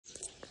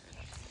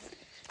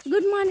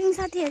Good morning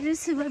साथीहरू,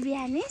 शुभ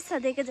बिहानी।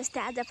 सधैँको जस्तै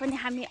आज पनि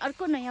हामी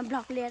अर्को नयाँ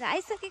ब्लग लिएर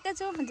आइसकेका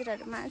छौँ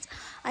हजुरहरूमा।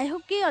 आई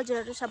होप कि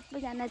हजुरहरू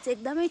सबैजना चाहिँ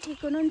एकदमै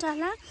ठिक हुनुहुन्छ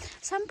होला।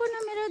 सम्पूर्ण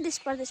मेरो देश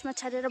प्रदेशमा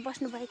छरेर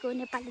बस्नुभएको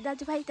नेपाली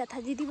दाजुभाइ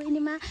तथा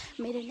दिदीबहिनीमा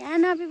मेरो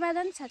न्यानो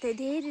अभिवादन साथै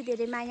धेरै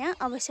धेरै माया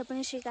अवश्य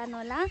पनि स्वीकार्नु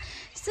होला।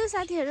 सो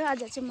साथीहरू,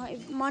 आज चाहिँ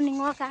म मर्निङ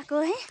वक आएको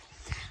है,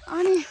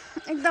 अनि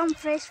एकदम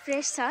फ्रेस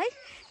छ है।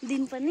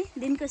 दिन पनि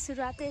दिनको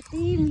सुरुवात यति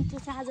मिठो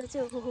छ आज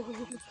चाहिँ,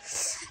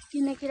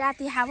 किनकि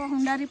राति हावा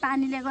हुन्डरी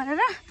पानीले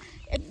गरेर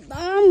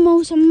एकदम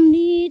मौसम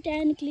निट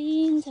एन्ड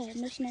क्लिन छ।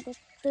 हेर्नुहोस् न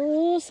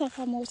कस्तो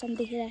सफा मौसम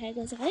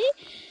देखिरहेको छ है।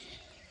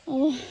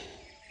 अब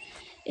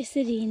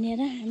यसरी हिँडेर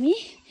हामी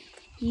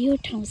यो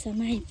ठाउँसम्म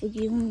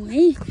आइपुग्यौँ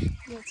है।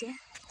 यो चाहिँ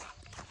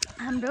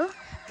हाम्रो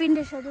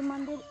पिण्डेश्वरी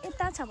मन्दिर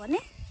यता छ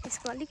भने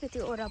यसको अलिकति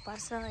ओर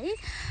पर्छ है।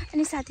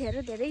 अनि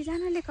साथीहरू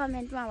धेरैजनाले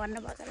कमेन्टमा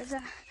भन्नुभएको रहेछ,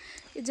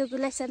 यो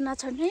जोगुलाई चाहिँ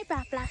नछोड्नु है,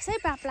 पाप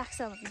लाग्छ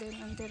भन्दै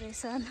हुनुहुन्थ्यो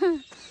रहेछ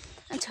होइन।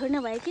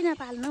 छोड्नु भयो किन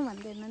पाल्नु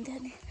भन्दै हुनुहुन्थ्यो।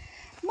 अनि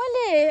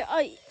मैले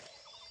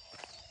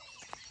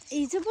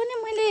हिजो पनि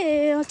मैले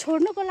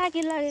छोड्नुको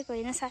लागि लगेको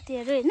होइन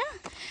साथीहरू होइन,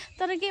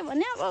 तर के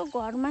भने अब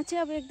घरमा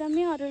चाहिँ अब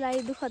एकदमै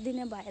अरूलाई दुःख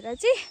दिने भएर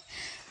चाहिँ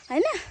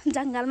होइन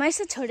जङ्गलमा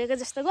यसो छोडेको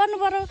जस्तो गर्नु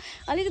पर्यो।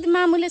 अलिकति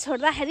मामुले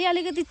छोड्दाखेरि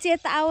अलिकति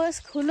चेत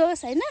आओस्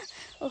खुलोस् होइन।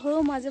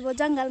 ओहो म चाहिँ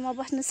जङ्गलमा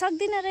बस्नु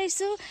सक्दिनँ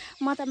रहेछु,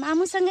 म त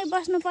मामुसँगै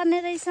बस्नुपर्ने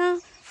रहेछ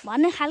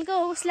भन्ने खालको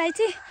उसलाई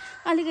चाहिँ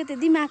अलिकति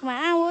दिमागमा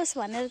आओस्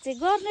भनेर चाहिँ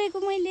गरेको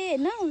मैले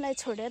होइन। उसलाई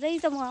छोडेरै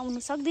त म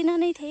आउनु सक्दिनँ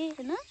नै थिएँ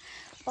होइन,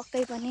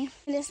 पक्कै पनि।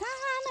 मैले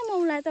सानोमा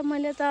उसलाई त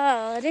मैले त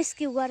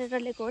रेस्क्यु गरेर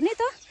ल्याएको हो नि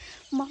त,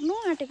 मर्नु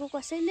आँटेको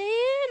कसैले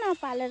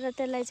नपालेर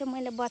त्यसलाई चाहिँ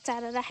मैले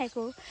बचाएर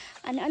राखेको।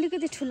 अनि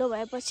अलिकति ठुलो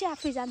भएपछि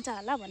आफै जान्छ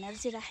होला भनेर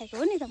चाहिँ राखेको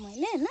हो नि त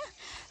मैले होइन।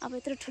 अब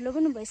यत्रो ठुलो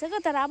पनि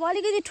भइसक्यो, तर अब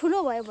अलिकति ठुलो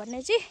भयो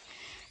भने चाहिँ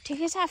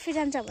ठिकै छ, आफै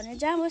जान्छ भने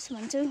जाओस्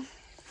भन्छु।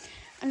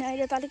 अनि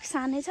अहिले त अलिक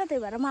सानै छ, त्यही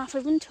भएर म आफै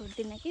पनि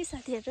छोड्दिनँ कि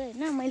साथीहरू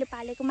होइन। मैले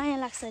पालेको माया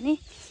लाग्छ नि,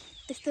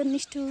 त्यस्तो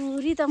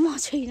निष्ठुरी त म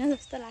छुइनँ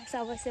जस्तो लाग्छ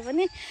अवश्य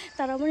पनि।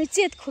 तर पनि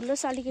चेत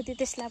खुल्लोस् अलिकति,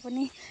 त्यसलाई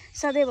पनि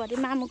सधैँभरि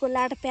मामुको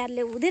लाड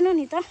प्यारले हुँदैन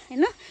नि त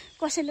होइन।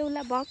 कसैले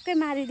उसलाई भक्कै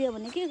मारिदियो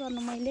भने के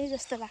गर्नु मैले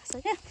जस्तो लाग्छ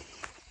क्या।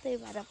 त्यही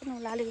भएर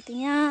पनि उसलाई अलिकति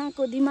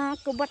यहाँको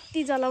दिमागको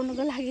बत्ती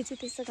जलाउनुको लागि चाहिँ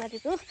त्यस्तो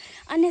गरेको।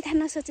 अन्यथा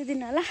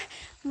नसोचिदिनु होला,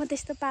 म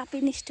त्यस्तो पापी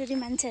निष्ठुरी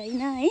मान्छे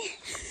होइन है।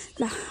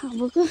 ल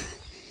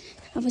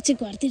अब चाहिँ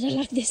घरतिर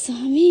लाग्दैछौँ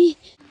हामी।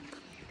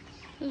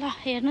 ल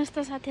हेर्नुहोस्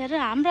त साथीहरू,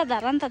 हाम्रो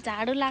धरान त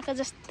झाडु लगाएको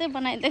जस्तै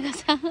बनाइदिएको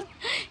छ।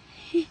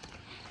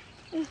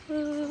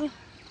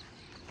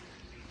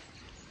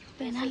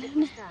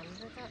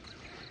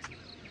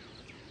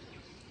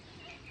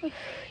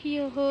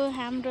 यो हो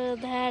हाम्रो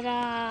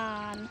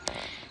धरान।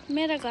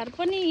 मेरो घर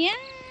पनि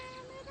यहाँ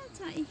छ।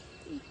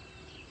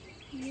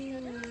 यो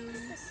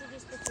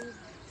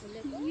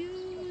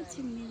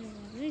चाहिँ मेरो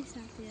घर है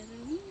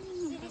साथीहरू।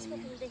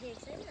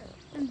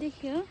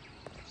 देख्यो,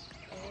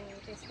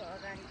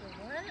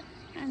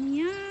 अनि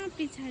यहाँ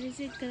पछाडि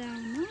चाहिँ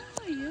ग्राउन्ड हो,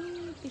 यो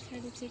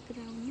पछाडि चाहिँ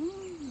ग्राउन्ड हो,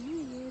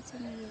 यो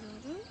चाहिँ मेरो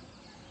घर हो।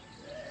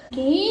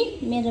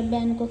 मेरो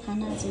बिहानको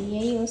खाना चाहिँ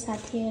यही हो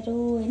साथीहरू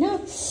होइन।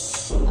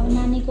 अब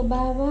नानीको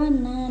बाबा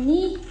नानी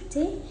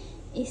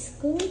चाहिँ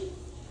स्कुल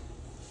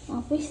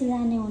अफिस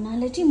जाने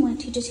हुनाले चाहिँ म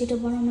छिटो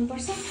बनाउनु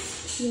पर्छ।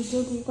 यो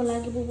जोगुको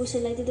लागि बुबुसे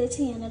लगाइदिँदैछ,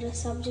 यहाँनिर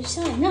सब्जी छ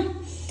होइन।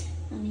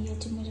 अनि यो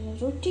चाहिँ मेरो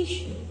रोटी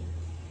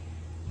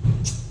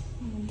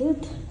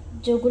दुध।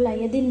 जोगुलाई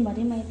यो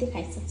दिनभरिमा यति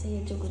खाइसक्छ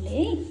यो जोगुले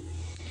है।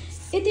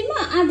 यतिमा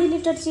आधी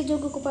लिटर चाहिँ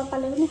जोगुको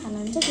पापाले पनि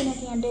खानुहुन्छ,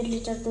 किनकि यहाँ 1.5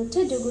 लिटर दुध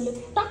छ, जोगुले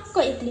टक्क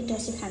 1 लिटर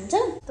चाहिँ खान्छ।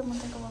 त म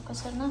त भएको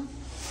छैन।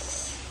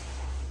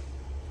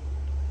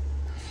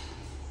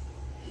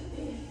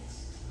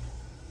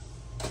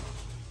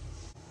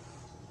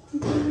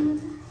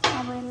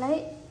 अब यसलाई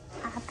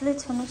हातले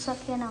छुनु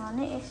सकिएन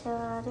भने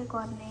यसरी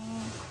गर्ने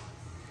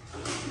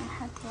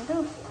हातहरू,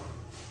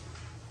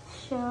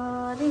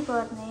 यसरी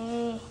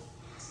गर्ने।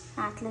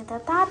 हातले त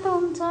तातो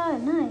हुन्छ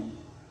होइन।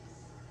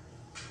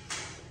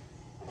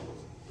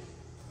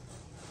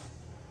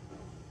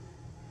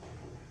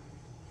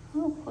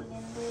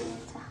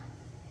 खोलिँदैछ।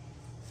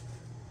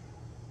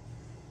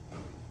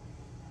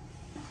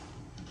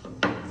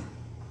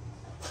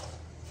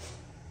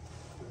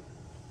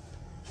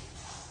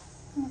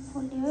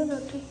 खोल्यो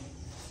रोटी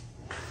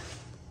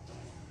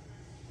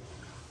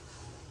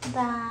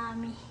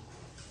दामी।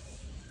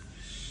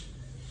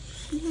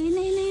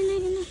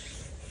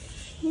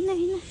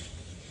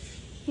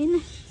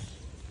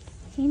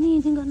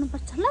 हिँड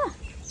गर्नुपर्छ ल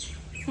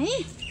है।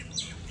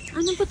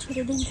 आमा पो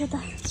छोडिदिन्छ त,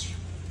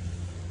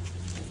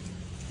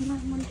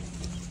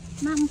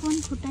 माम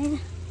पनि फुटाएर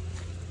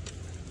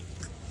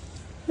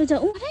लुज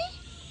उम्रै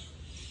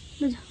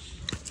लुज।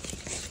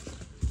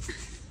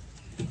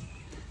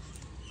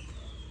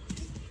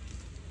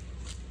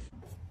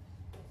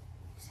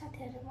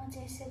 साथीहरू म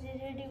चाहिँ यसरी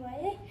रेडी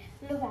भएँ।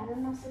 लुगाहरू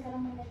नसुकाएर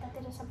मैले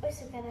यतातिर सबै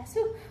सुकाएर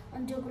छु।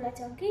 अनि जोगुलाई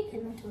चाहिँ के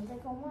खेल्नु छोड्दै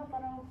गाउँमा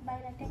पर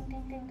बाहिर ट्याङ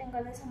ट्याङ ट्याङ ट्याङ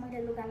गर्दैछ। मैले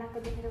लुगा लाएको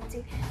देखेर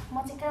चाहिँ म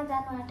चाहिँ कहाँ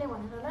जानु आँटेँ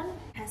भनेर होला नि।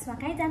 खासमा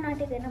कहीँ जानु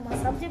आँटेको होइन, म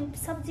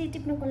सब्जी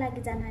टिप्नुको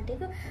लागि जानु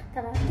आँटेको।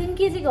 तर 3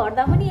 केजी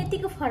घट्दा पनि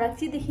यतिको फरक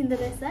चाहिँ देखिँदो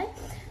रहेछ है।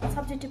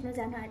 सब्जी टिप्नु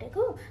जानु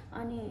आँटेको।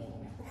 अनि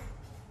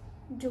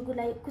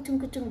जोगुलाई कुचुङ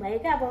कुचुङ भयो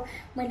क्या। अब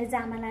मैले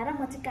जामा लाएर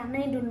म चाहिँ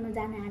कामै डुल्नु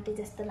जाने आँटे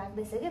जस्तो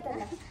लाग्दैछ क्या।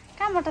 तर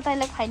कहाँबाट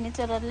तैँले खुवाइने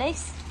चोरहरू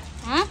ल्याइस्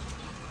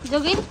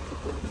जोगी?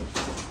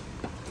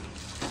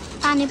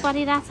 पानी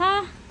परिरहेछ।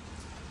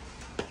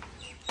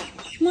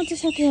 म चाहिँ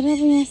साथीहरू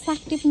अब यहाँ साग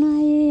टिप्नु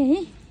आएँ है।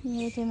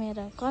 यो चाहिँ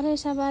मेरो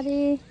करेसाबारी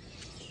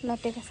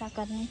लटेको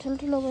सागहरू पनि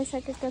ठुल्ठुलो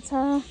भइसकेको छ।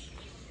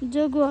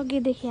 जोगु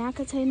अघिदेखि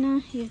आएको छैन।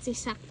 यो चाहिँ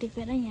साग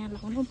टिपेर यहाँ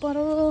लगाउनु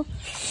पर्यो।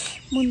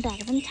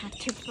 मुन्टाहरू पनि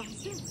छाटछुट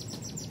पार्छु।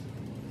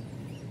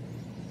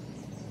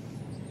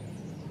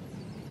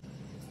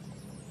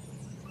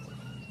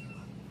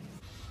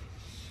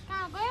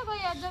 कहाँ गयो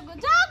गयो जोगु?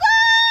 जोगु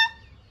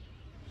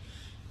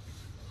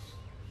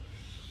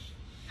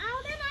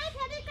आउँदैन है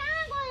फेरि।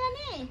 कहाँ गयो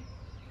नि?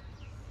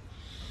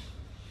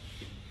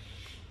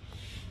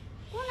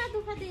 कसलाई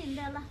दुःख दियो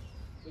हिँड्दा होला?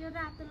 यो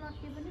रातो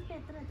लट्टे पनि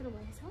त्यत्रो यत्रो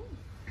भएछ हौ।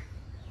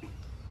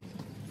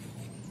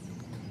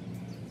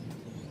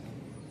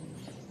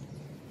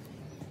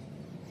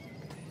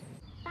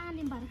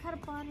 पानी भर्खर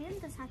पर्यो नि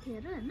त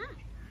साथीहरू होइन।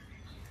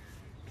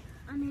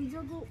 अनि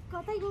जोगु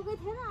कतै गएकै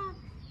थिएन।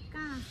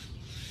 कहाँ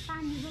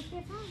पानी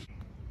रोकेछ।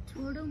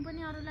 छोडौँ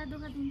पनि अरूलाई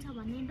दुःख दिन्छ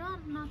भन्ने डर,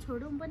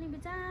 नछोडौँ पनि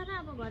बिचारा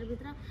अब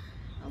घरभित्र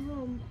अब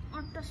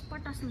अट्टस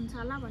पटस हुन्छ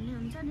होला भन्ने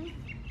हुन्छ नि।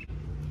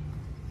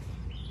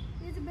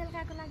 यो चाहिँ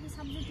बेलुकाको लागि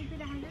सब्जी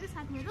टिपिराखेको क्या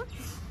साथीहरू।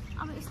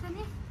 अब यस्तो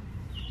नि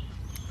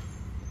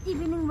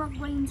इभिनिङ वक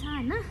गइन्छ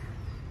होइन।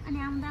 अनि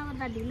आउँदा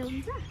ओर्दा ढिलो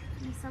हुन्छ।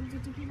 अनि सब्जी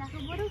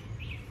टिपिराख्नु पऱ्यो।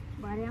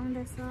 भरे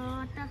आउँदा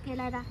सट्ट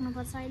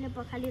केलाइराख्नुपर्छ। अहिले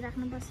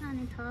पखालिराख्नुपर्छ।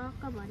 अनि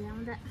ठक्क भरे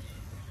आउँदा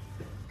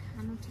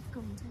खानु ठिक्क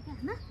हुन्छ क्या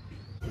होइन।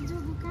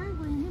 जोगु कहाँ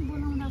गयो नि?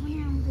 बोलाउँदा पनि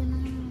आउँदैन।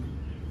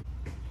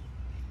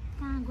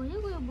 कहाँ गयो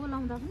गयो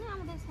बोलाउँदा पनि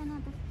आउँदैछैन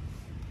त।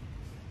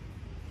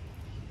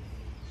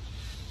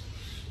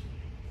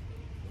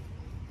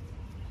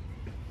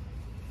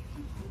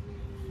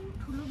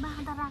 ठुलो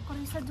बाँदर आएको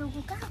रहेछ।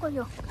 जोगु कहाँ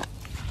गयो?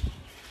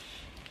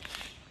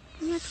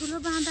 यहाँ ठुलो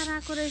बाँदर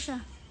आएको रहेछ।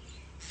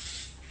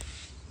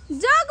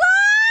 जोगु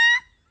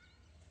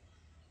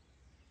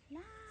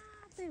ला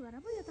त्यही भएर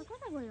पो यो त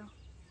कता गयो?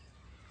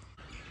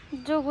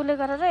 जोगुले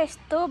गरेर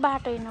यस्तो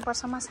बाटो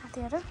हिँड्नुपर्छ म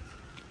साथीहरू।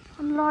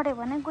 अनि लड्यो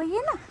भने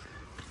गइएन।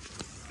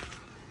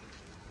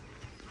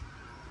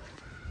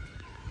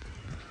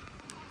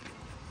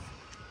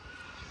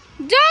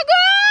 जोगु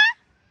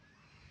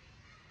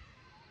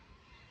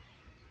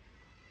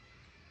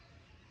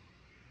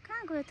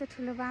कहाँ गयो त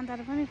ठुलो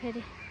बाँदर पनि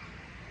फेरि?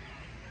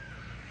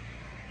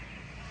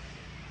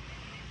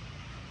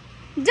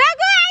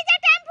 जोगु आइज,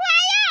 टेम्पो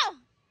आयो।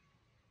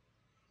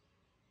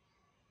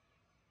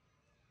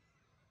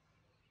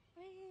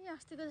 ए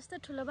अस्तिको जस्तो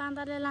ठुलो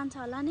बाँदरले लान्छ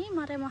होला नि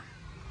मरे म।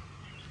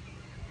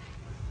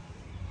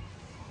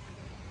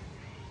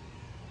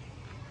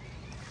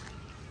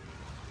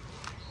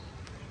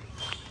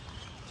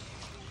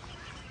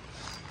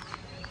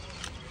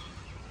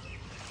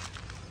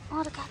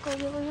 अर्काको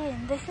यो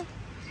हिँड्दैछ।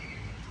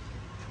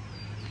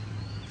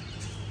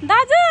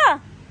 दाजु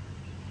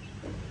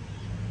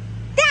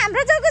त्यहाँ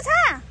हाम्रो जोगु छ।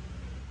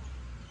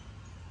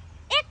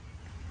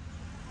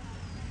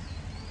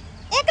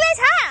 एक्लै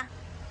छ?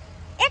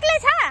 एक्लै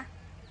छ?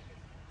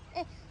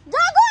 ए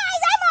जोगु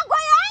आइज, म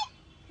गयो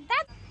है।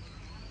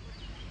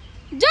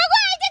 जोगु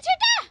आइज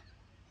छिटो।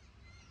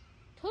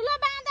 ठुलो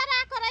बाँदर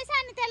आएको रहेछ।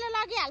 अनि त्यसले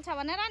लगिहाल्छ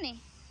भनेर नि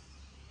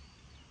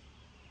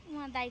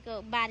म दाइको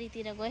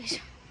बारीतिर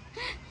गएछु।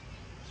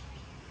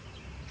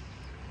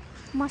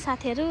 म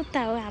साथीहरू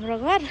उता हो हाम्रो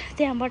घर।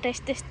 त्यहाँबाट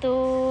यस्तो यस्तो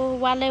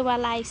वालै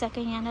वाला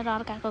आइसक्यो। यहाँनिर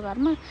अर्काको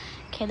घरमा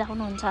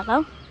खेदाउनुहुन्छ होला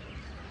हौ।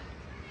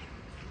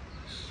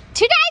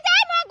 छिटो आइज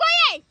है, म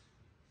गएँ।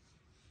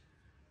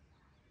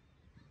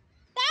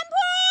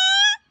 टेम्पो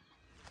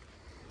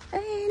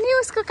ए नि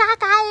उसको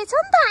काका आएछ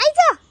नि त। आइज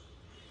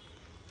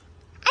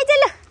आइज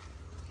ल।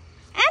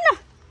 आनु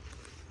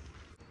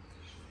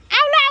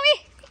आउ ल आऊ।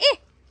 ए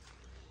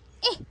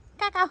ए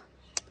काका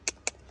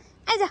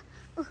आइज।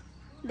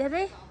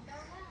 धेरै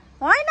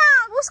होइन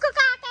उसको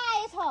काका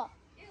आएछ।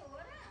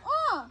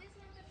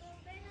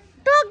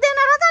 टोक्दैन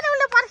र त नि।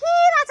 उसले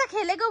पर्खिरहेछ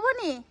खेलेको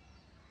पनि।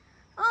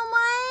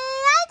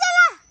 आइज ल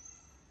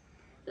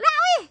ल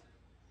आऊ।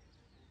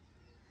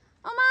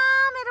 अमा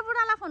मेरो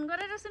बुढालाई फोन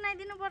गरेर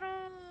सुनाइदिनु पर्यो।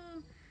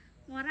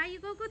 हराइ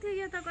गएको थियो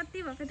यो त।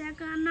 कति भएको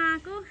त्यहाँको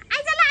नआएको।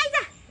 आइज ल आइज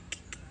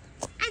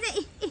आइज।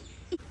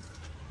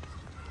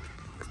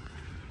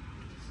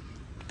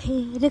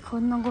 फेरि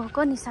खोज्न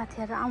गएको नि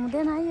साथीहरू।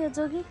 आउँदैन है यो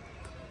जोगी।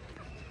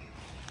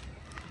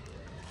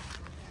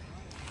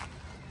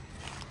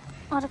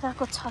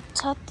 अर्काको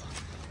छत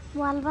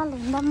वाल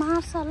हिँड्दा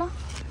मार्छ ल।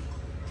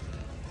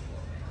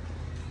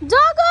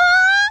 जोगु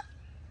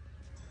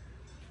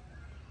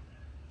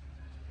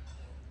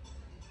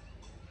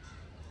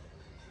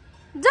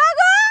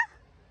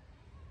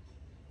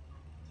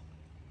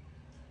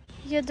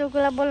यो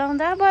जोगुलाई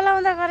बोलाउँदा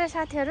बोलाउँदा गरे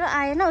साथीहरू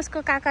आएन। उसको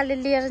काकाले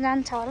लिएर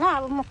जान्छ होला।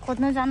 अब म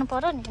खोज्नु जानु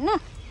पर्यो नि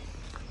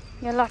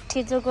होइन। यो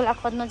लट्ठी जोगुलाई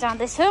खोज्नु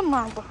जाँदैछु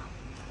म। अब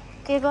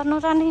के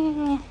गर्नु र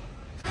नि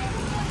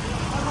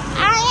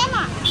आएन।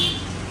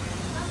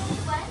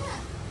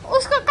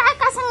 उसको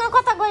काकासँग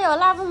कता गयो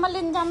होला। अब म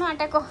लिन जानु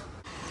आँटेको।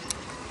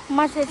 म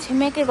चाहिँ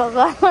छिमेकीको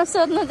घरमा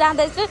सोध्नु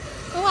जाँदैछु।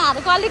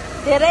 उहाँहरूको अलिक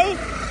धेरै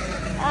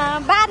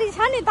बारी छ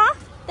नि त,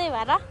 त्यही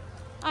भएर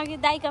अघि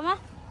दाइकोमा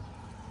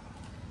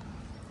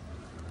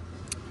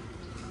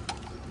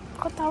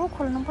कता हो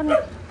खोल्नु पनि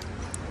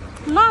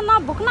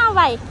नभुक्न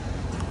भाइ।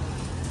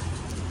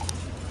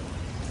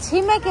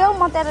 छिमेकी हौ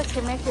म तेरो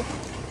छिमेकी।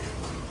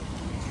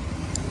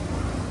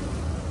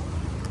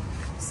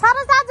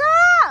 सरस दाजु,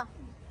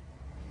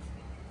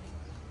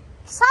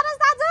 सरस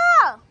दाजु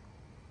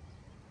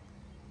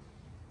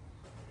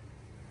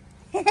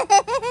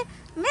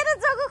मेरो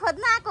जोगु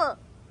खोज्न आएको।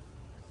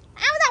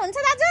 आउँदा हुन्छ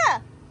दाजु?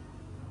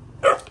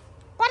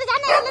 पर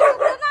जाने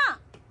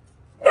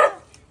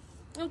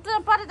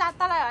पर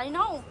जातालाई होइन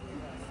हौ।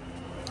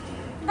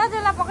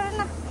 दाजुलाई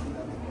पक्रेन।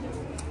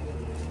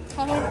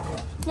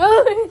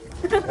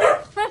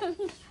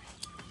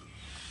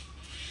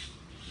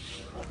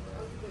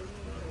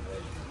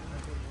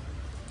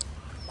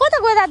 कता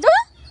गयो दाजु?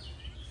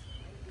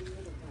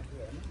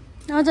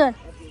 हजुर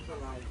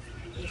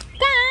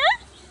कहाँ?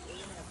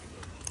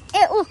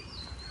 ए ऊ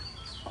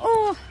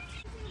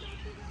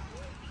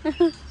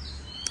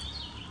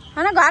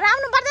होइन घर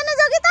आउनु पर्दैन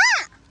जोगी त?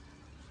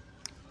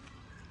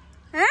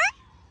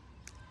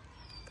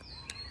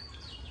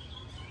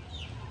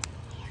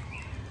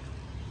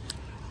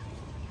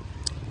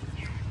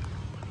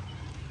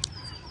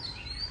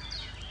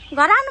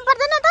 घर आउनु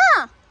पर्दैन त?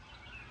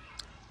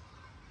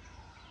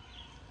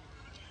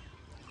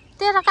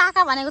 तेरो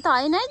काका भनेको त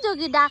होइन है,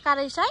 जोगी डाका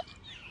रहेछ है।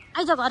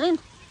 आइज घर हिँड।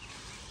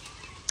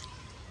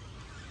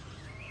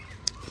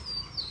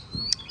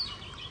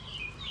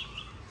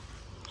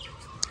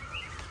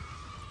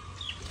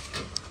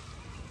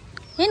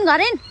 हिँड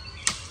घर हिँड।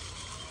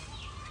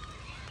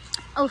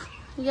 औ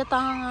यो त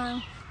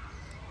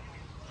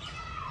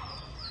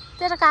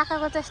तेरो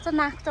काकाको त यस्तो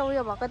नाक त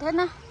उयो भएको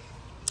थिएन।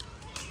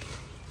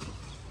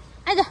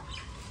 आइज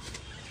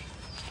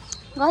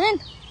घर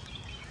हिँड।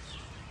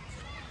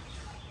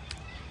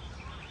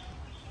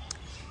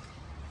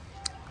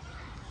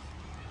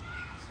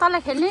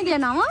 तँलाई खेल्नै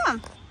दिएन हो।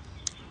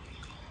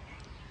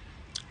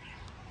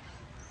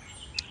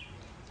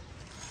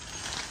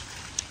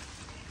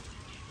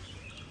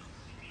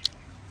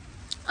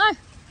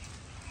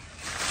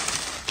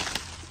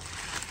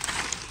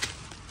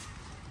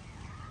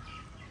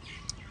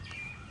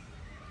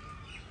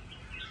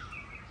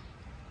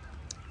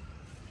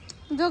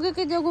 जोगी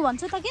कि जोगु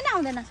भन्छु त किन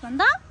आउँदैनस् भन्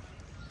त?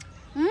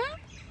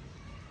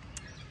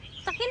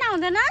 त किन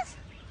आउँदैनस्?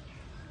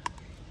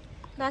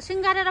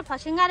 धसिङ्गारेर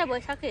फसिङ्गारे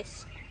भइसकिस्।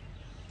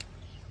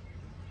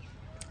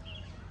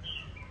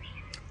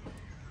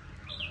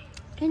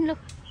 हिँड लु।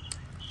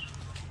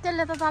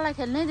 त्यसले त तँलाई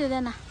खेल्नै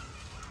दिँदैन।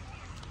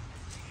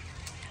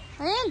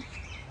 हिँड।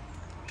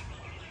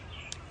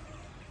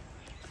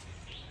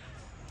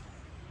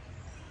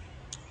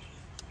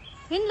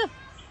 हिँड लु।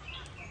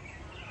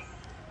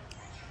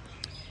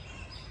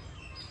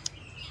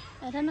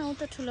 हेर न ऊ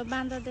त ठुलो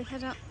बाँदर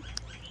देखेर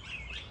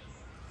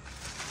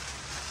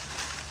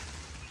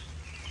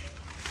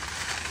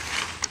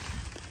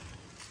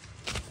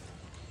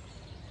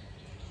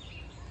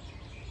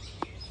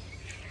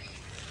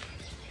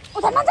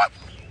उता नजा।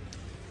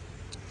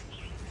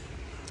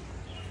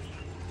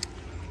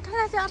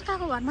 तँलाई चाहिँ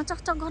अर्काको घरमा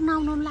चकचक गर्न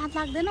आउनु लाज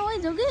लाग्दैन है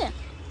जोगी?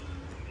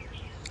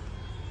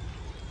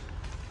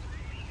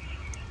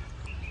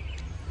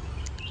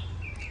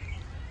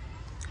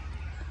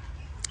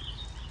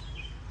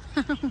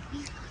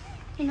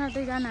 यिनीहरू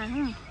दुईजना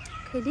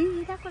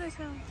खेलिरहेको रहेछ।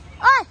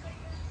 ओइ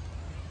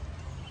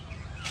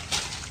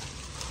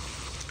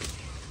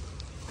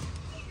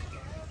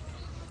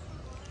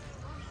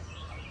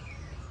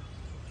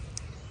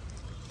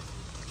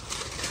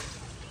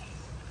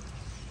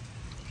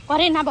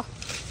गरिन् अब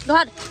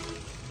घर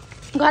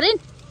गरिन्।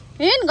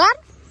 हिँड घर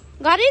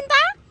गरिन् त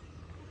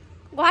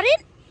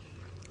गरिन्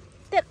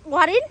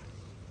गरिन्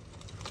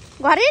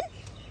गरिन्।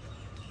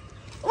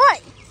 ओइ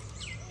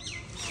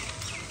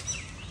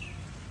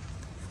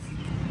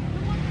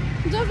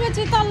जोगी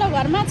चाहिँ तल्लो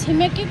घरमा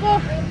छिमेकीको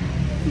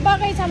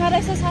बगैँचामा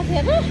रहेछ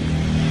साथीहरू।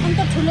 अन्त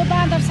ठुलो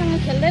बाँदरसँग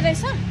खेल्दै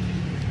रहेछ।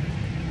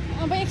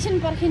 अब एकछिन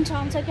पर्खिन्छ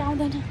आउँछ कि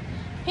आउँदैन।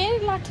 फेरि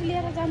लाठी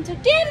लिएर जान्छ।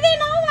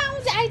 टेर्दैन हौ।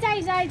 आउँछ आइज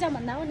आइज आइज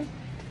भन्दा हो नि।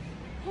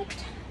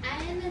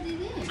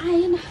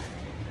 आएन।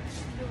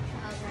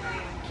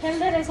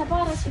 खेल्दै रहेछ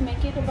पर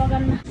छिमेकीको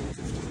बगानमा।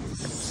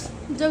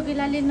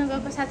 जोगीलाई लिनु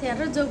गएको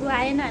साथीहरू जोगु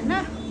आएन होइन।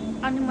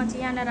 अनि म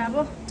चाहिँ यहाँनिर अब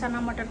चना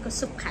मटरको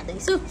सुप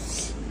खाँदैछु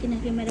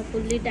किनकि मेरो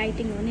फुल्ली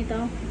डाइटिङ हो नि त।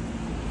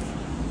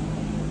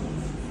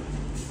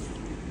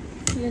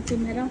 यो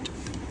चाहिँ मेरो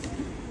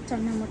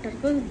चना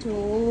मटरको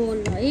झोल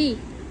है,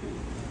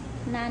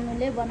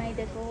 नानुले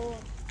बनाइदिएको।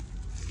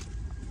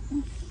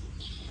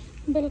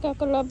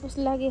 बेलुकाको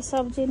लन्चको लागि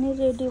सब्जी नै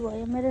रेडी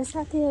भयो मेरो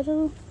साथीहरू।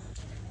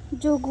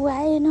 जोगु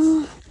आएन।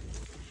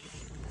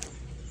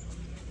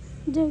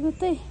 जोगु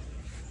चाहिँ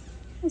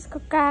यसको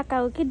काका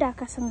हो कि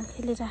डाकासँग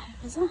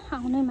खेलिराखेको छ,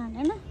 आउनै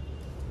मानेन।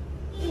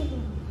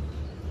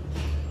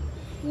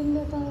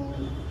 यसले त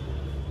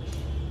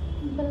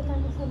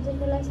बेलुकाको सब्जी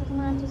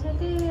खेलाइसक्नु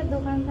आँटिसक्यो,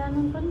 दोकान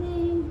जानुपर्ने।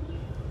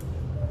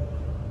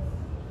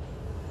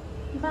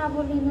 बाबु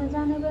लिन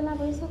जाने बेला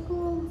भइसक्यो।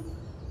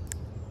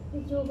 यो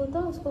जोगु त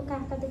उसको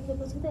काका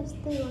देखेपछि त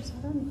यस्तै गर्छ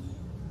र नि,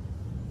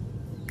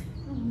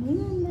 आउनै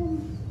मान्दैन।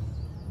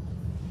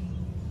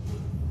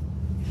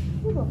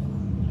 के भएको?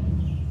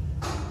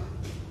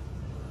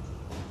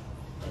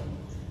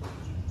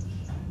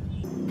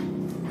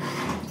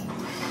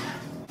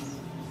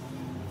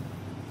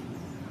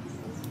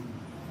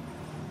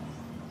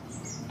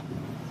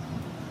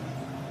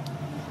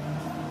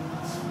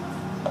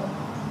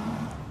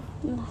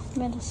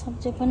 मेरो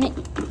सब्जी पनि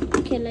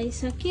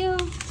खेलाइसक्यो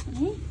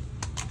है।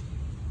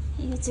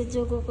 यो चाहिँ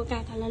जोगोको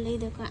काकालाई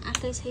ल्याइदिएको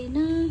आएकै छैन।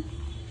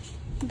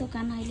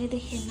 दोकान अहिले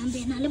देखेन,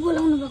 भेनाले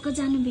बोलाउनु भएको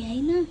जानु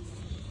भ्याइन।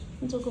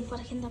 जोगो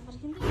पर्खिँदा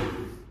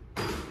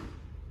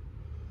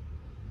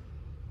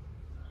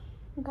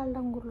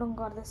गाल्डङ गुल्डङ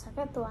गर्दैछ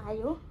क्या, त्यो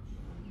आयो।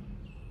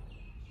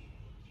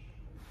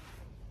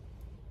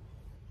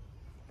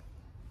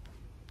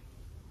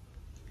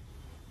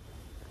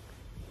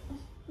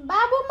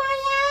 बाबु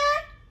माया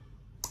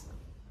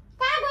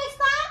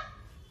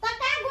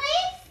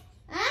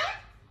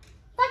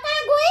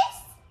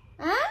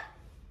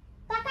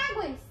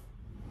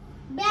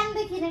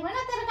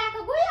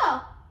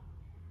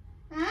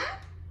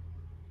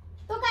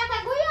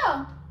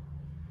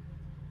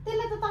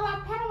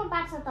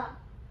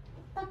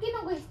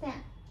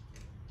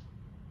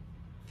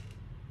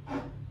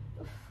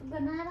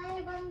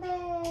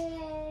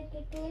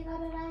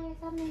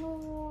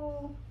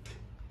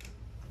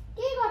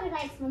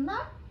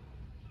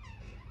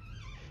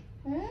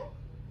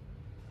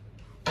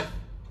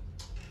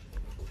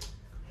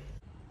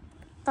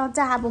त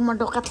जा, अब म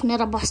ढोका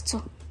थुनेर बस्छु।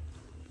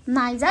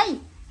 नआइज है,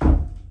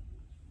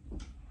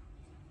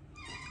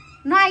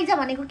 नआइज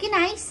भनेको किन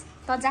आइस?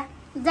 त जा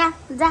जा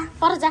जा,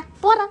 पर जा,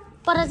 पर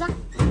जा,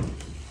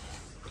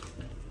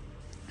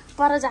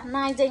 पर जा,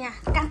 नआइज यहाँ।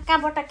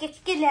 कहाँबाट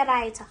के लिएर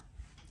आएछ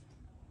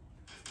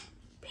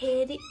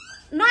फेरि?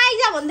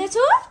 नआइज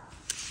भन्दैछु,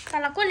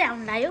 तँलाई को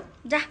ल्याउनु लायो?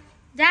 जा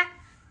जा।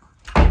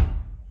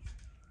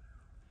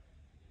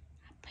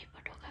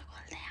 ढोका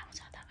खोल्दै आउँछ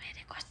त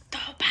फेरि, कस्तो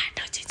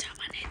बाटो चिज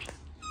भने नि।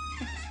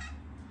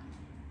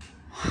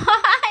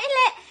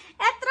 अहिले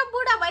यत्रो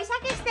बुढा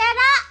भइसकिस्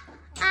तेरो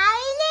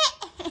अहिले।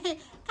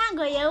 कहाँ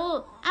गयो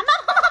आमा?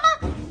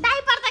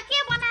 डाइपर त के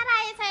बनाएर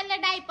आएछ यसले?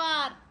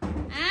 डाइपर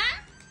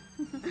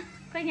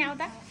खोइ आऊ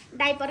त,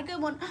 डाइपर के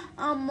बन?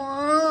 अम्मा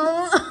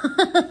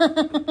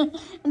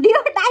यो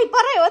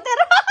डाइपरै हो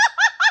तेरो?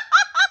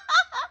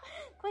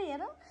 खोइ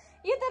हेर,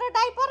 यो तेरो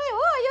डाइपरै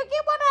हो? यो के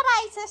बनाएर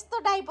आइछ यस्तो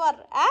डाइपर?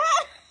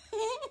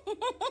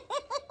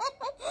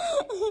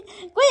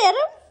 खोइ हेर,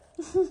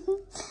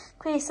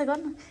 खोइ यसो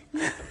गर्नु।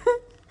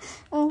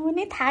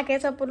 नि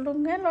थाकेछ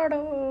पुल्लुङ्गै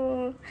लडो।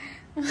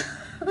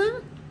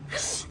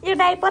 यो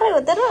डाइपरै हो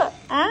तेरो?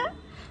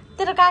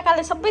 तेरो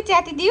काकाले सबै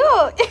च्यातिदियो।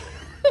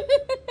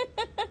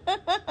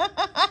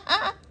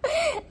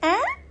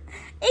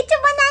 यति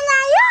बनाएर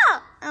आयो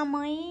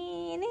आमै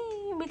नि,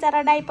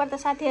 बिचरा डाइपर त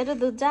साथीहरू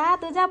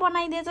धुजा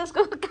बनाइदिएछ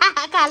उसको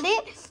काकाले।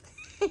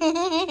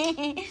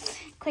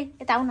 खोइ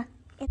यता आउन।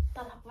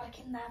 तल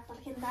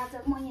पर्खिँदा आज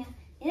म यहाँ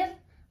हेर,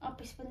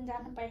 अफिस पनि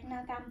जानु पाएन,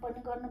 काम पनि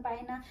गर्नु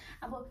पाएन।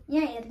 अब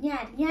यहाँ हेर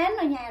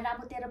न, यहाँ हेर।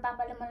 अब तेरो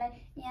पापाले मलाई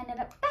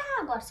यहाँनिर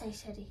पुरा गर्छ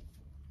यसरी।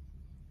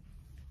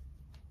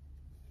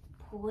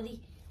 फोरी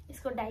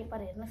यसको डाइपर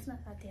हेर्नुहोस् न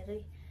साथीहरू,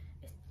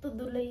 यस्तो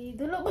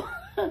दुलो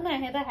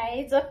बनाएर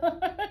आएछ।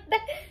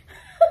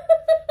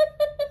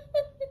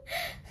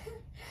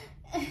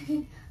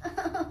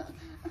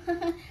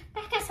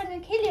 काकासँग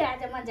खेल्यो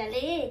आज,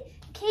 मजाले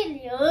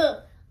खेल्यो।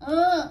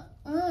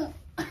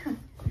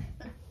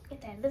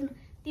 यता हेर्नु,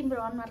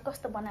 तिम्रो अनुहार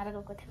कस्तो बनाएर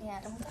गएको थियो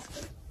यहाँ।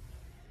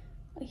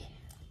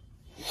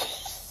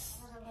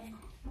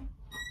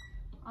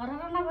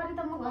 हरार नगरी त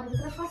म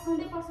घरभित्र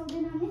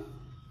पसाउँदैन नि।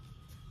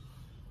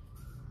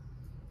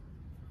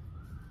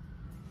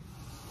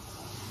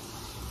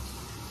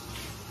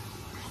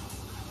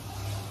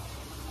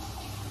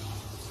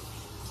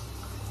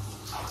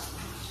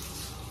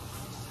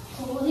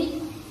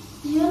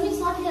 यो नि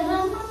साथीहरू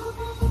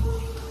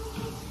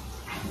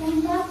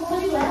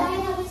फोरी भएर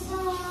आएन रहेछ।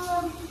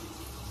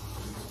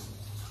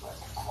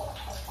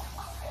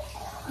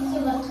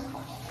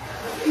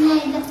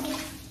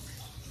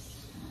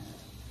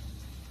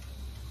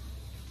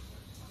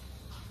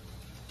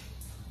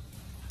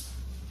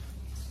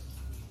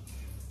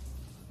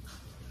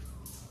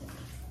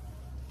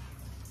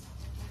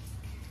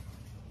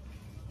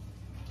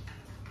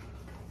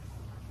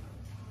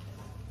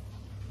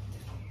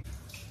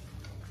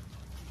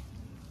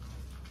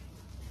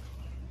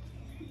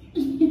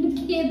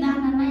 के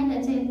दाना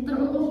लाइरहेछ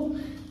यत्रो?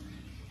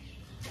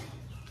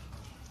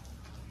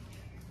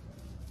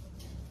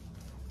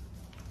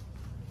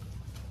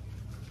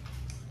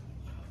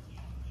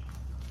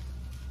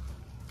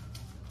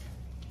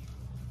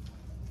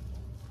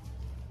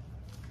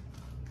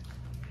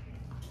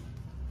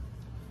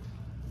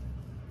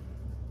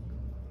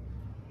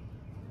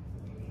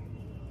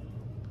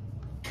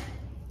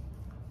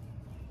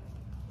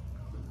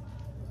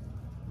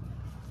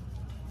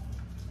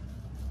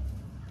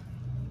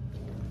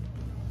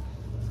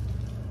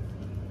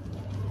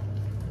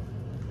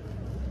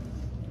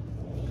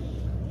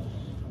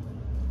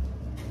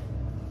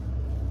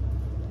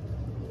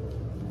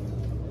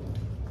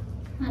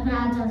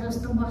 राजा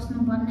जस्तो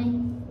बस्नुपर्ने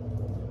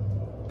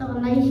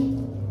तँलाई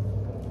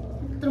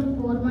यत्रो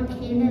फोहोरमा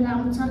खेलेर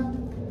आउँछ।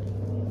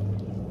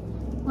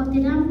 कति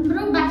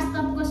राम्रो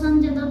वास्तवको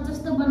सम्झेदर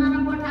जस्तो बनाएर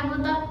पठाएको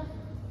त।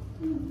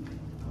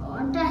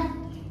 हटा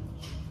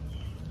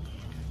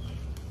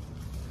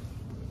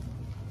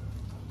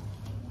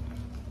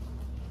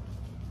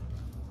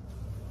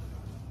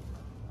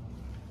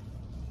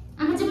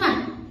आँखा चिम्मा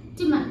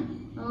चिम्मा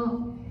हो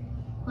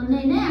खोल्ने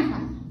नै आँखा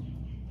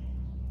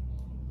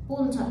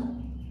पोल्छ।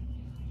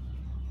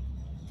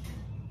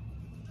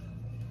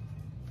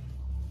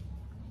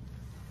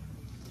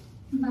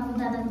 बाबु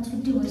दादाको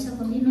छुट्टी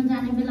भइसक्यो, लिनु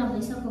जाने बेला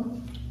भइसक्यो।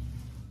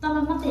 तल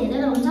मात्रै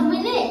हेरेर हुन्छ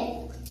मैले?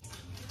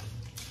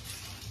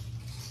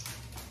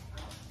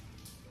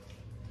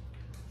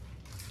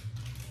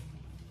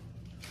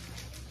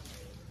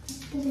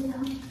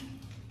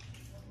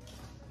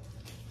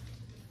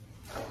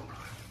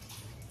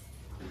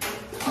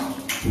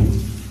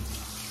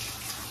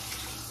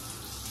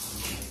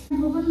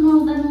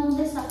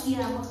 नुहाउँदै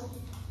सकियो अब।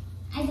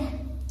 आइज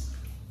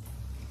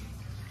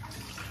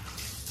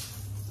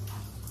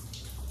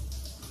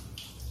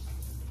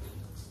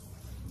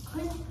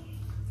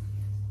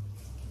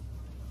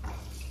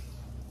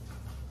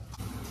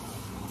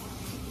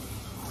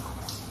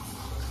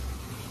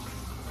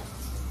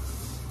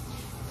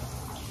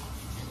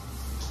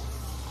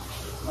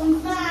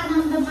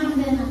आनन्द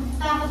मान्दैन,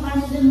 तातो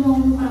पानीले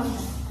नुहाउनु पाउँछ।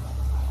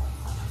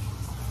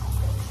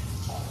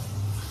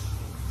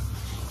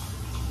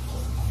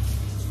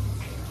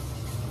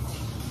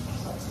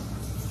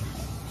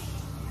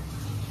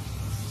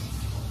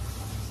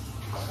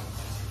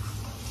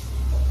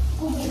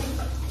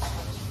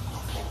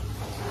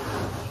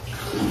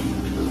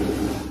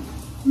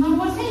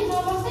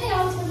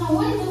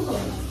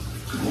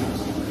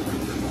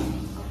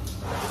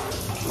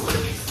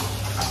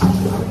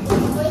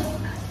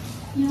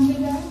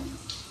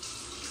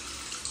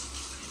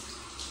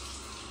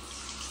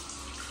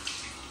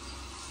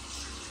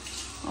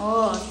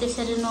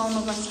 त्यसरी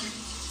नुहाउनु पर्छ।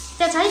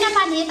 त्यहाँ छैन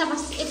पानी, यता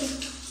बस यति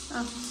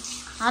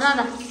हरार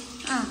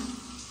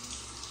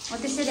हो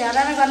त्यसरी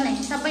हरार गर्ने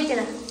सबैतिर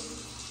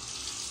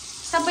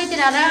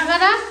हरार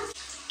गर।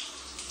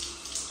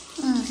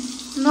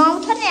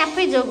 नुहाउँछ नि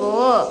आफै जोगो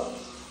हो।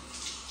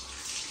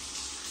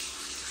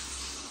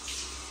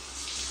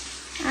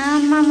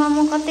 आमा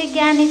कति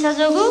ज्ञानी छ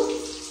जोगु।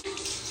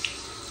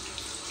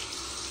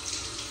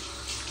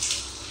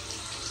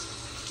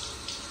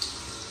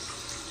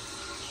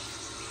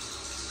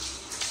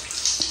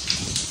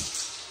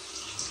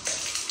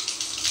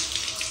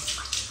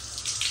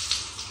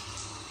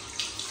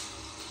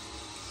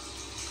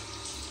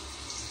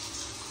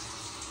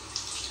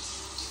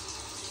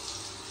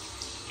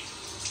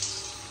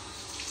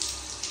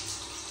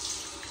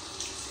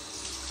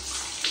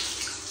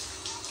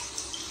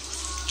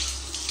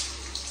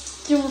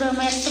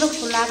 चिउँडोमा यत्रो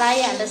फुलाएर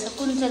आइहालेछ,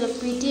 कुन चाहिँ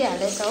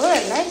पिटिहालेछ हो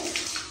यसलाई।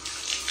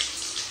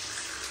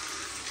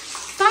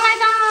 तँलाई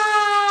त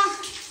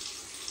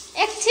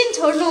एकछिन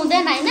छोड्नु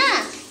हुँदैन होइन?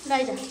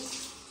 लैजा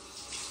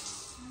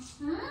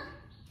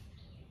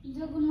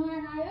जोगु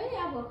नुहाएर आयो है।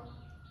 अब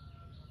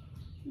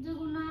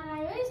जोगु नुहाएर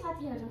आयो है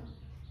साथीहरू।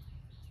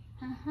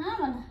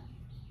 भन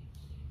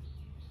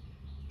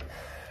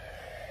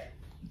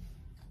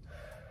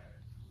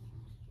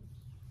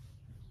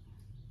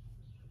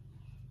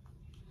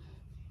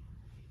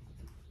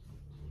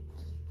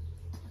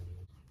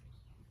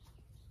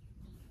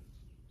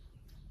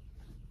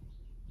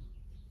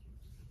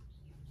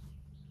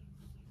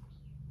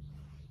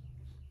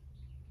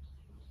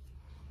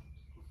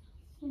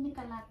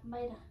निकाल हात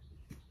बाहिर।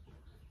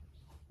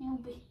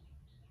 उभि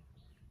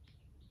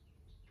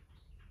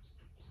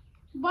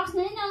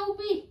बस्ने न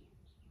उभि।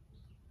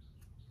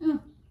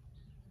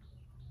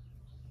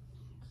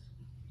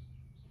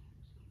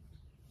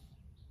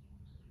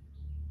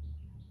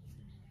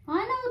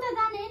 होइन उता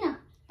जाने होइन,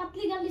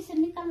 पतली गली से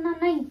निकलना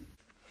नहीं।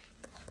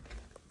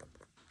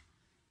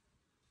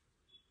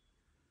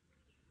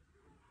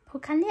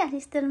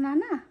 फुकालिहालिस् तेरो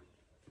नाना?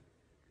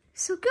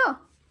 सुक्यो?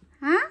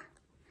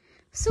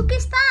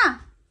 सुकिस् त?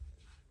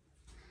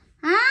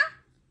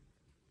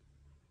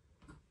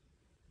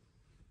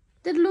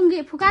 तेरो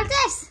लुङ्गी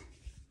फुकाल्छेस्?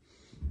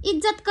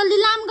 इज्जतको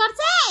लिलाम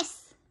गर्छेस्?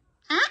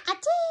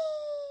 आछि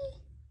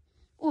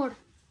ओढ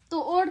तँ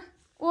ओढ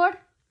ओढ।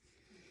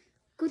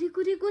 कुरी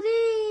कुरी कुरी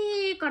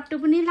कट्टु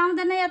पनि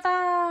लाउँदैन यो त।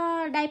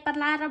 डाइपर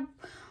लाएर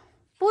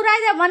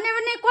पुराइदियो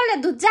भने कसले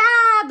धुज्जा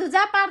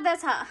धुज्जा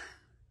पार्दैछ।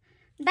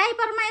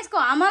 डाइपरमा यसको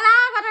हमला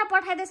गरेर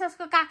पठाइदिएछ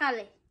उसको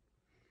काकाले।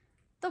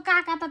 तो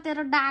काका त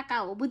तेरो डाका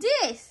हो,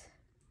 बुझिस्?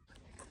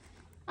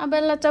 अब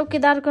यसलाई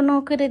चौकीदारको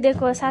नोकरी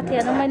दिएको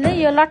साथीहरू मैले।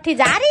 यो लट्ठी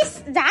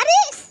झारिस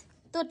झारिस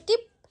तो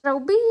टिप र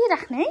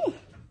उभिराख्ने है,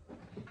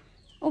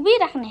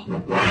 उभिराख्ने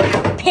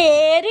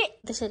फेरि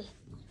त्यसरी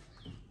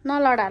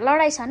नलडा।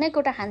 लडाइछ भने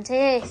कुटा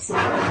खान्छेस्।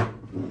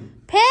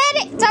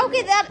 फेरि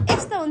चौकीदार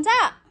यस्तो हुन्छ।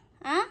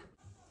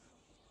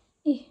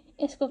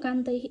 यसको काम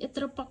त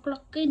यत्रो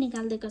पक्लक्कै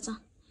निकालिदिएको छ।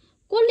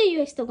 कसले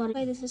यो यस्तो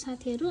गरिदिएछ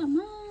साथीहरू?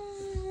 आमा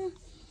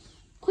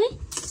खोइ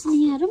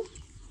यहाँहरू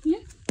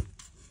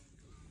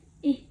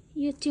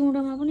यो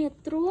चिउँडोमा पनि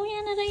यत्रो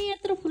यहाँनिर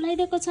यत्रो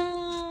फुलाइदिएको छ।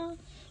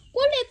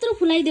 कसले यत्रो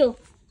फुलाइदियो?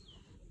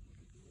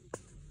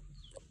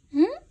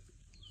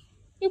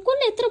 यो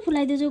कसले यत्रो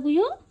फुलाइदियो जोगु?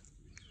 यो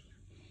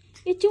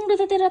चिउँडो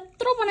त तेरो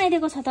यत्रो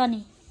बनाइदिएको छ त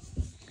नि।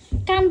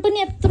 कान पनि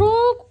यत्रो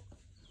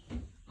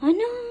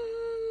हैन।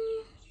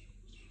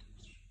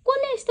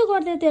 कसले यस्तो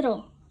गर्दै तेरो?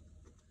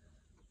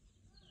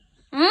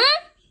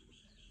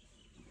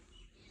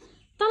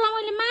 तँलाई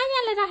मैले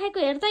मायाले राखेको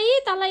हेर त यी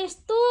तँलाई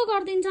यस्तो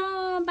गरिदिन्छ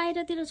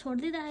बाहिरतिर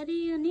छोडिदिँदाखेरि।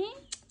 अनि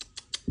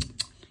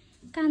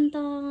कान त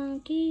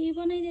के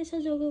बनाइदिएछ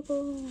जोगुको,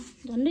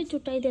 झन्डै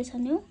चुटाइदिएछ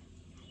नि हौ।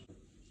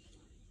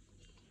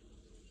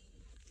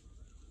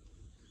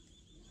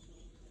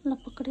 ल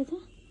पक्रे त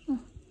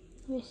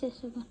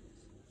यसो गर।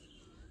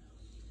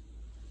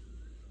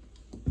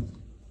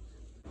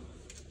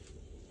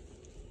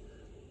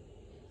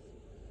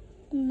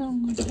 नङ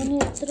पनि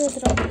यत्रो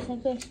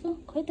भइसक्यो यसको।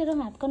 खै तेरो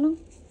हातको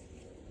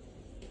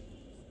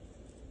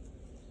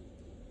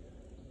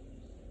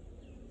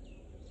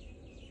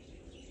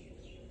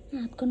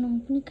नङ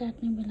पनि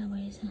काट्ने बेला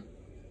भएछ।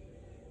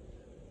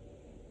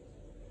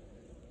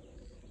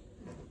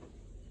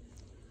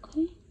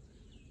 खै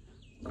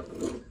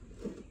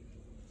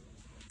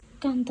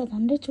कान त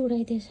झन्डै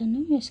चुडाइदिएछ नि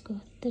यसको।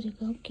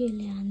 तेरेको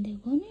केले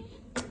हानिदिएको नि।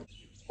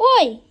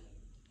 ओइ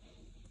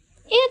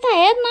यता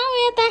हेर न,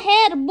 यता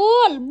हेर।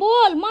 बोल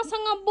बोल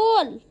मसँग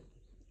बोल।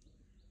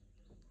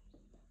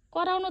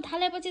 कराउनु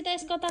थालेपछि त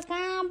यसको त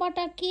कहाँबाट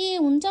के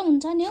हुन्छ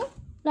नि हौ।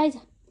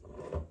 लैजा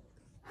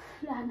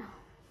ल न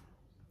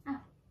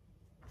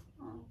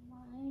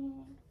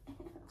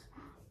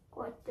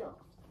कस्तो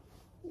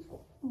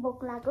भोक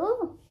लाग्यो।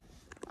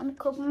 अनि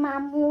खुब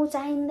मामु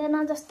चाहिँदैन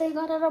जस्तै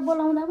गरेर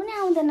बोलाउँदा पनि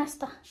आउँदैनस्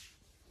त।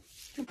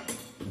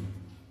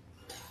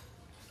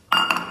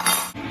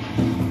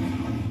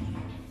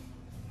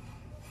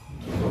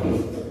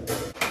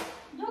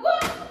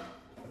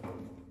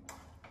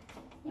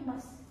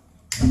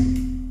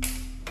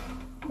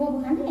 बोबु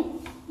खाने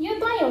यो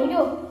तै हो,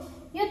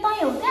 यो तै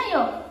हो क्या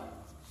यो,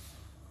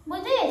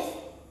 बुझिस्?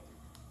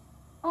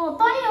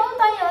 तै हो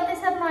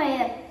त्यसरी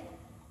नहेर।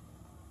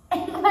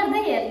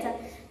 गर्दै हेर्छ।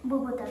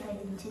 बोबु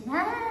तताइदिन्छु ल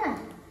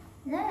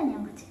यहाँ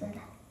पछि गएर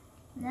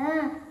ल।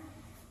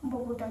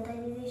 बोबु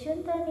तताइदिँदैछु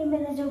नि त नि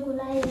मेरो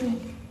जोगुलाई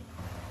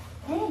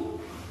है।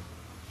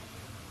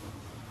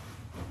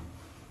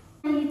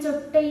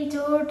 चोटै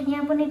चोट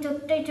यहाँ पनि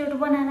चोटै चोट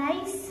बनाएर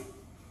आइस।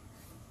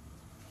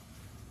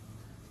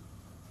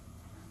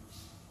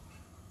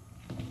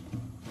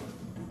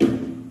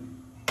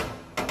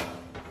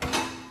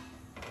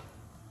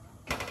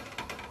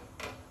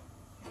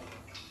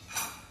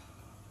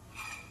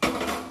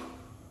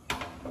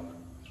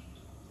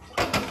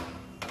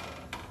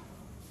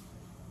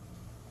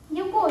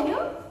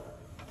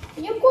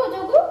 यो को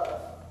जोगु?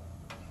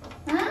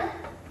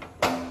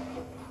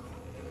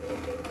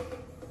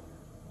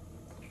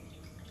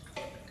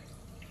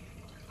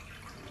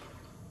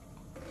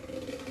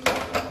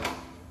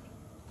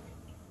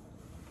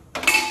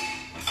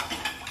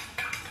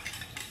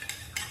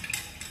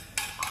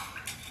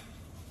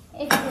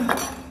 एकछिन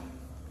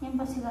यहाँ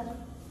पछि गर।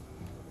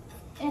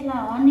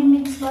 यसलाई हनी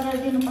मिक्स गरेर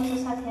दिनुपर्छ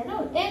साथीहरू।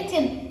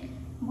 एकछिन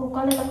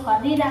भोकले त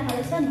खरिरहेको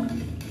रहेछ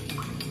नि।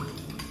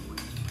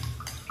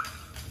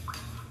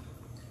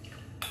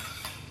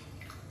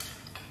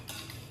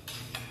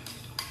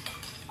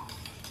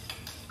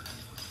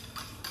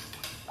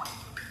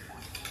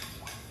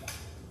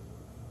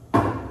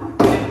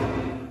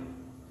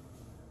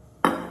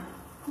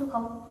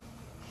 खाऊ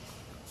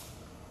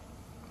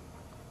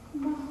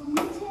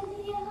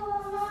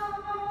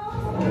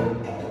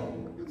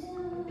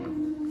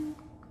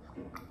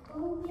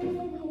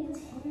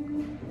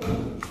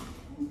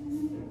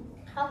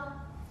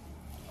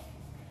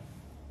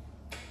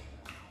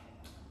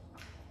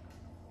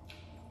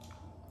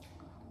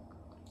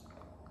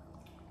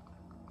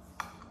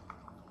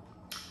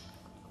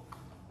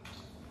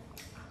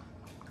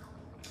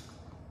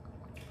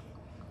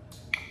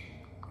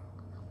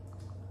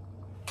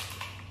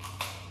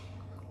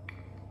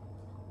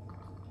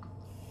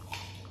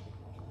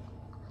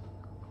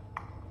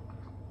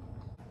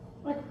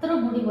यत्रो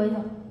बुढी भइस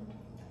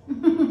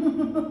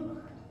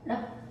ल।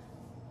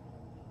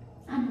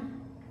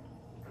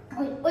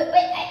 ओइ ओइ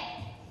ओइ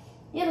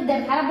यो त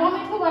धेरै खाएर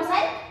बमिट पो गर्छ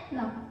है। ल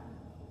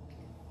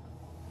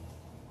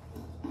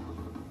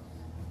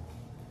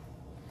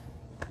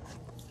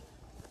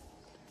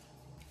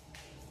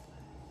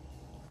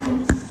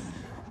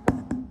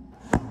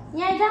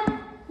यहाँ आइज,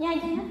 यहाँ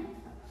आइज,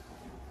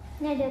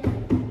 यहाँ आइज,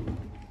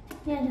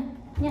 यहाँ आइज,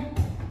 यहाँ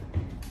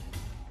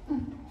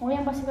हो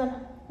यहाँ बसी गर।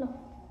 ल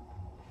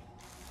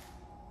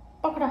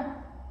पकड़ा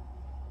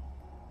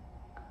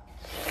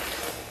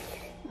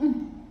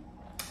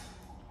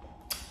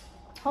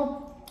खाऊ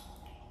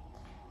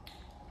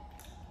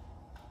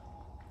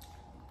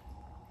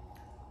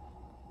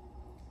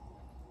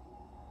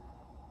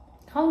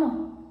खाऊ न।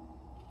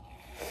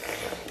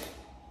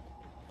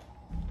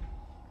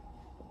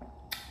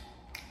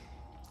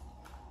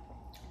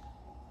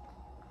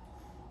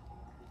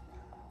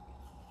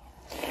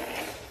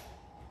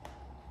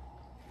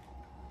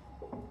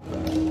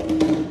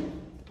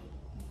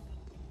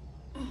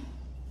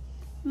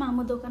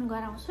 म दोकान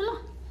गएर आउँछु ल।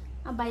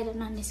 अब बाहिर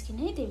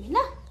ननिस्किने है तिमी ल।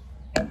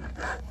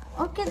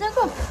 ओके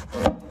जगु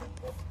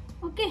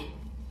ओके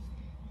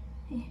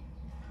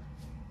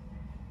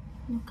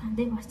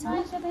खाँदै बस्छ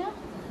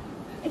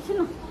एकछिन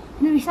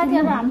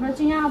साथीहरू हाम्रो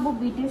चाहिँ यहाँ अब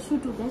भिडियो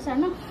सुट हुँदैछ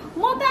होइन।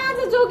 म त आज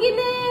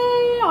जोगीले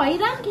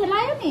हैरान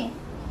खेलायो नि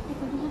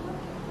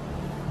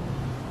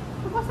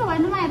कस्तो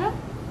भएन हेर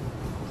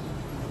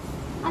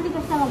अलिक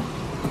कस्तो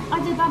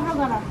अझै राम्रो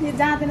गर यो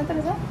जाँदैन त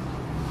रहेछ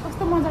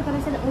कस्तो मजाको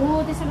रहेछ हो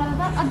त्यसो गर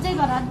त अझै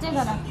गर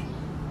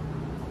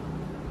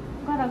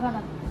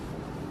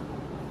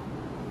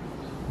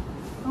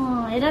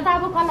हेर त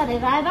अब कलर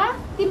हेर आएर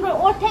तिम्रो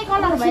ओठै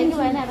कलर भयो कि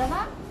भएन हेर त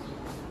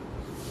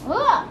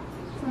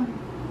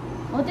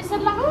हो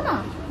त्यसरी लगाऊ न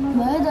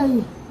भयो दाइ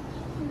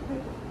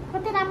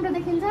कति राम्रो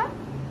देखिन्छ।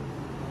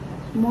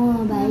 म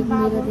भाइ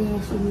मेरो त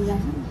यहाँ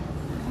सुनिरहेको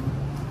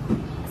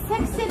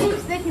सेक्सी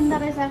लिप्स देखिँदो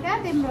रहेछ क्या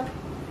तिम्रो।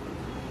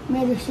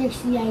 मेरो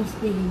सेक्सी आइस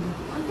देखिन्छ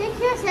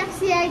देखियो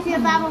सेक्सी आइस यो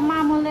त अब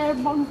मामुले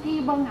बङ्की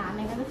बङ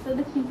हानेको जस्तो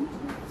देखिन्छ।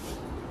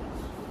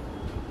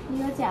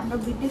 यो चाहिँ हाम्रो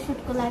भिडियो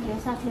सुटको लागि हो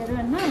साथीहरू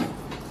होइन।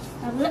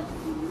 अब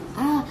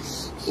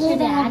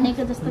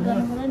हानेको जस्तो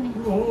गर्नु पर्यो नि।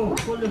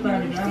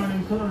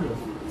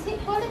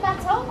 कसले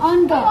बाँच्छौ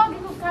अन्त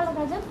अघिको कालो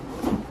गाजर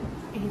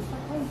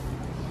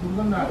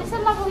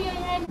त्यसरी लगाऊ यो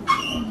यहाँ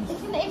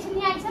एकछिन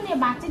यहाँ आइछ नि यो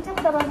भाँचिन्छ नि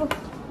तपाईँको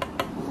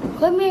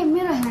खोइ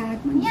मेरो हात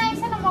यहाँ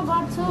आइछ न म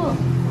गर्छु।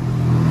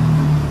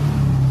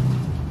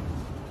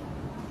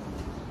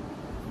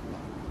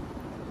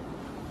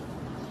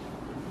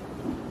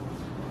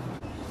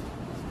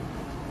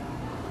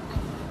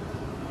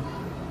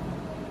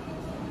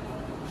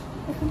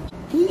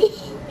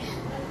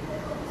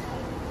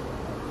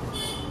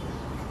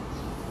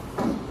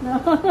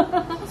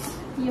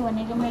 यो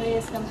भनेको मेरो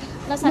यसको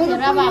ल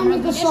साथीहरू अब हाम्रो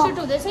भिडियो सुट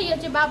हुँदैछ। यो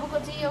चाहिँ बाबुको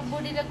चाहिँ यो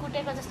बुढीले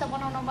कुटेको जस्तो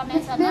बनाउनु पर्ने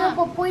छ न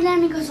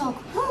पहिलानिको सक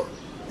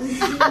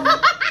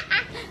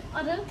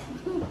अरे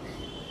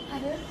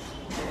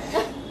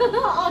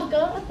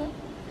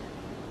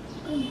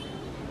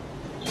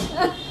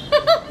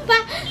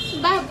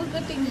बाबुको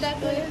टिङ्टा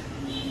गयो।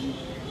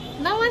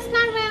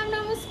 नमस्कार म्याम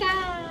नमस्कार।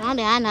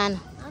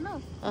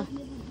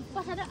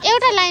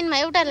 एउटा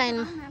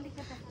लाइनमा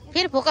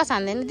फेरि फोकस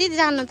हान्दैन दिदी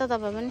जान्नु त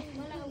तपाईँ पनि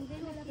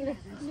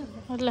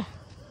ल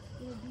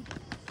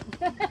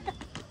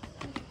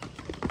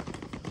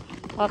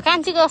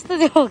कान्छीको जस्तो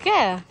त्यो हो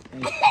क्या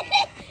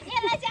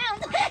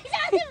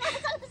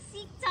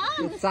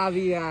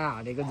चाबी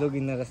हालेको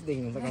जोगिँदो रहेछ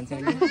देखिनुहुन्छ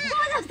कान्छीले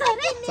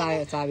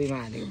चाबीमा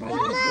हालेको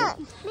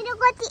मेरो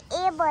कति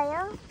ए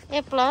भयो ए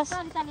प्लस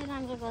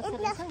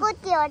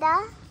कति हो र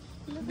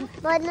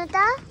भन्नु त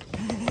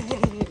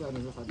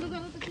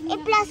ए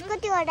प्लस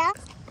कति हो र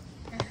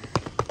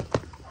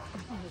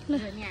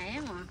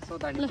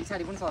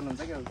पछाडि पनि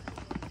सर्नुहुन्छ क्या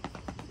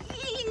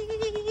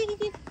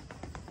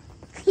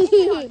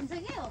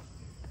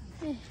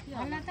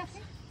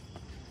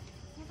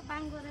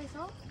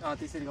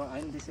त्यसरी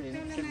होइन त्यसरी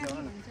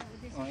जाउँ न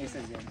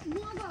यसरी जाउँ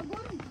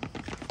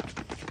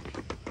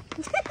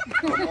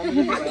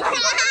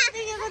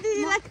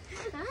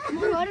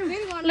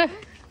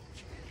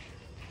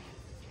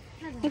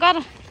गर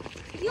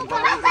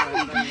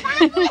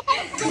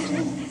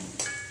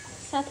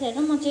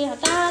साथीहरू म चाहिँ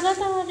हतार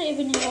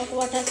इभिनिङ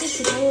वकबाट चाहिँ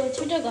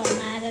छिटो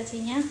घरमा आएर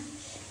चाहिँ यहाँ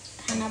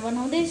खाना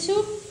बनाउँदैछु।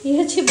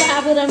 यो चाहिँ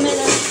बाबु र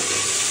मेरो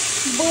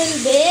बोइल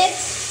भेज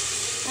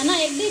होइन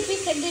एक दुई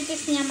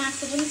पिस यहाँ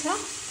मासु पनि छ।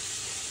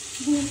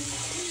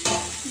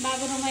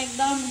 बाबु र म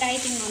एकदम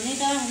डाइटिङ हुने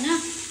त होइन।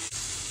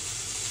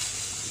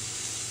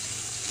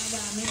 अब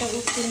हामी त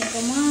उफ्रिनेको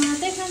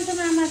मात्रै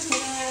खान्छौँ आमा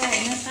छोरा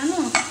होइन सानो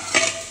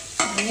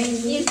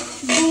एक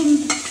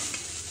बुन्द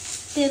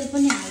तेल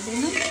पनि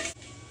हाल्दैनौँ।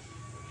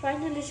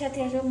 फाइनली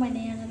साथीहरू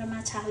मैले यहाँनिर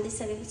माछा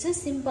हालिदिइसकेको छु।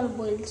 सिम्पल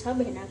बोइल छ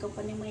भेनाको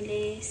पनि मैले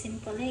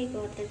सिम्पलै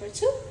गर्दै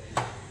गर्छु।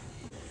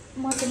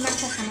 म चाहिँ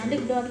माछा खान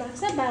अलिक डर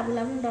लाग्छ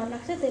बाबुलाई पनि डर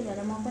लाग्छ त्यही भएर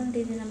म पनि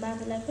दिँदिनँ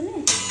बाबुलाई पनि।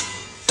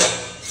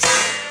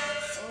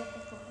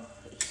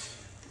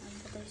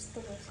 अन्त त यस्तो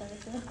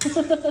भइसकेको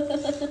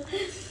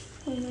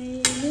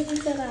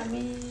छ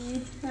हामी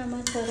आमा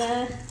छोरा।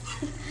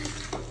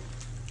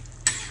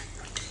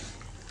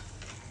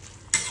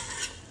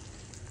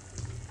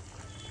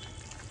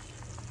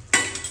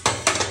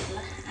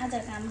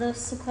 आजको हाम्रो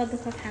सुख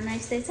दुःख खाना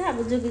यस्तै छ। अब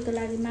जोगीको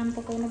लागि माम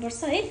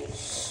पकाउनुपर्छ है।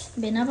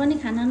 भेना पनि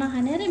खाना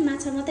नखाने अरे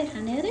माछा मात्रै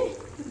खाने अरे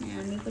अनि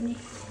हामी पनि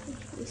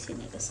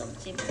उसिनेको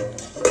सब्जी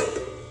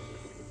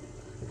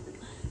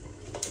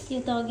यो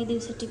त अघि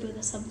दिउँसो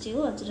टिपेको सब्जी हो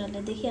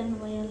हजुरहरूले देखिहाल्नु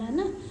भयो होला होइन।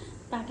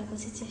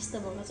 पाकेपछि चाहिँ यस्तो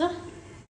भएको छ।